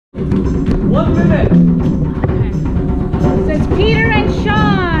1 minute. Okay. So it's Peter and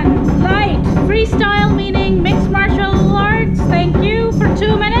Sean. Light. Freestyle meaning mixed martial arts. Thank you for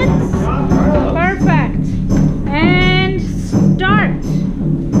 2 minutes. Perfect. And start.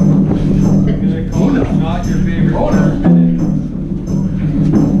 Not your favorite owner.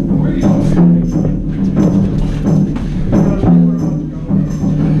 Where are you going?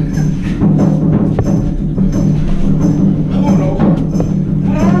 Oh no.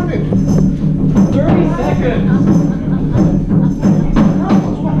 What happened? 30 seconds.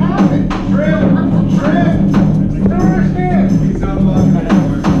 What happened? Shrimp! Shrimp! I don't understand. He's not blocking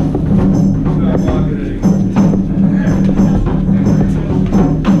anymore. He's not blocking anymore.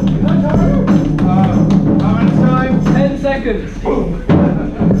 How much time? 10 seconds. Boom!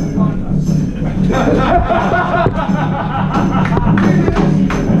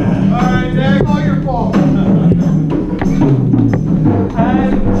 Alright, Jack, all your fault.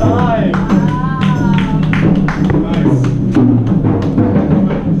 And time. Nice.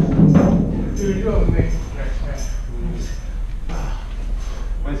 Dude, you owe me.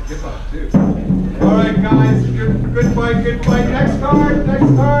 Nice kip up, too. Alright, guys, good fight, good fight. Next card,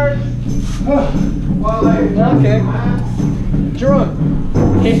 next card. Wale. Okay. Jerome,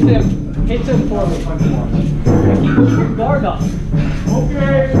 hit him for me. Keep your guard up.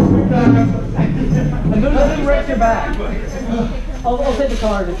 Okay, And don't let him wreck your back. I'll take the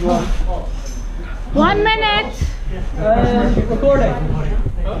card if you want. 1 minute. Recording.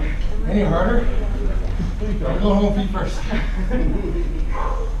 Any harder? I'll go home feet first.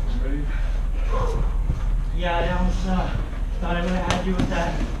 Yeah, I almost thought I would have had you with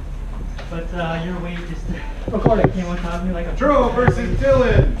that, but your weight just Recording. came on top of me like a... Drew versus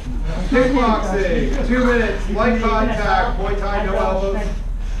Dylan. Kickboxing, 2 minutes, light contact, Muay Thai, no elbows.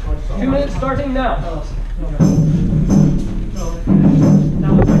 2 minutes starting now.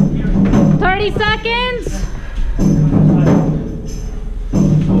 30 seconds.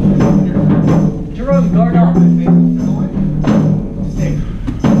 Jerome, guard up.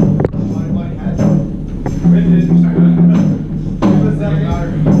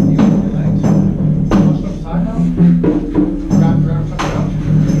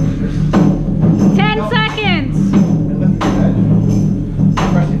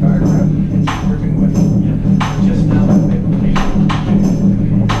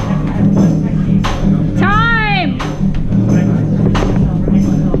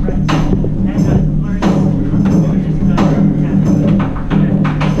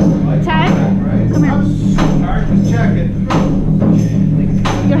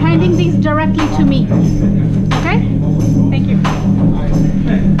 Directly to me.